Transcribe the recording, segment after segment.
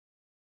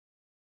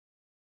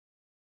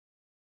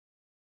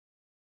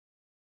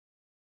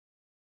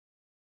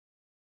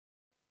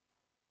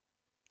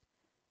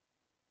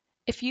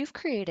If you've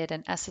created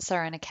an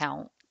SSRN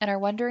account and are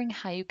wondering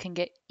how you can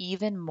get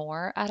even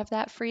more out of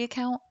that free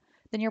account,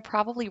 then you're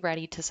probably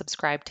ready to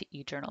subscribe to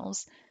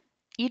eJournals.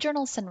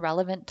 eJournals send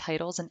relevant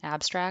titles and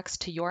abstracts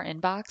to your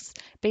inbox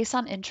based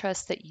on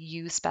interests that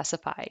you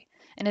specify,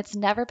 and it's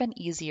never been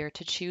easier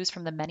to choose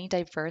from the many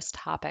diverse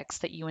topics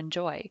that you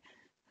enjoy.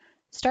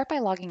 Start by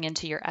logging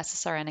into your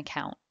SSRN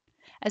account.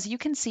 As you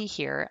can see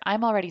here,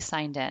 I'm already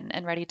signed in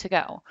and ready to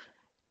go.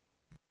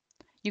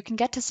 You can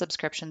get to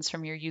subscriptions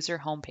from your user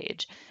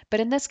homepage, but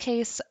in this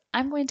case,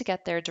 I'm going to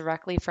get there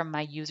directly from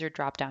my user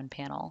drop-down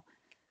panel.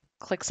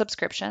 Click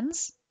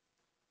Subscriptions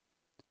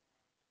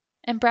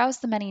and browse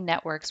the many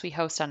networks we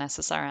host on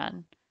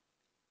SSRN.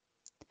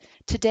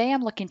 Today,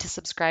 I'm looking to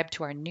subscribe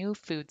to our new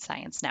Food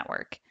Science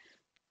Network.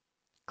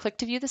 Click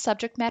to view the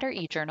subject matter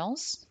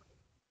eJournals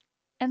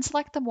and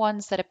select the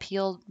ones that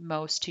appeal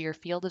most to your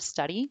field of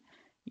study,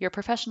 your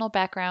professional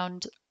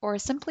background, or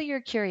simply your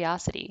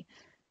curiosity.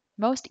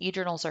 Most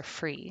eJournals are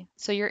free,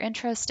 so your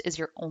interest is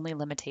your only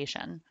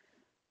limitation.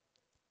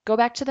 Go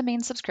back to the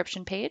main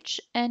subscription page,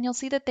 and you'll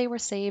see that they were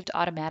saved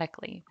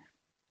automatically.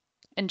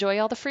 Enjoy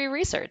all the free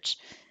research!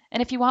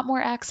 And if you want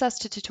more access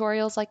to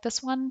tutorials like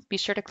this one, be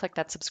sure to click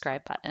that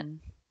subscribe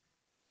button.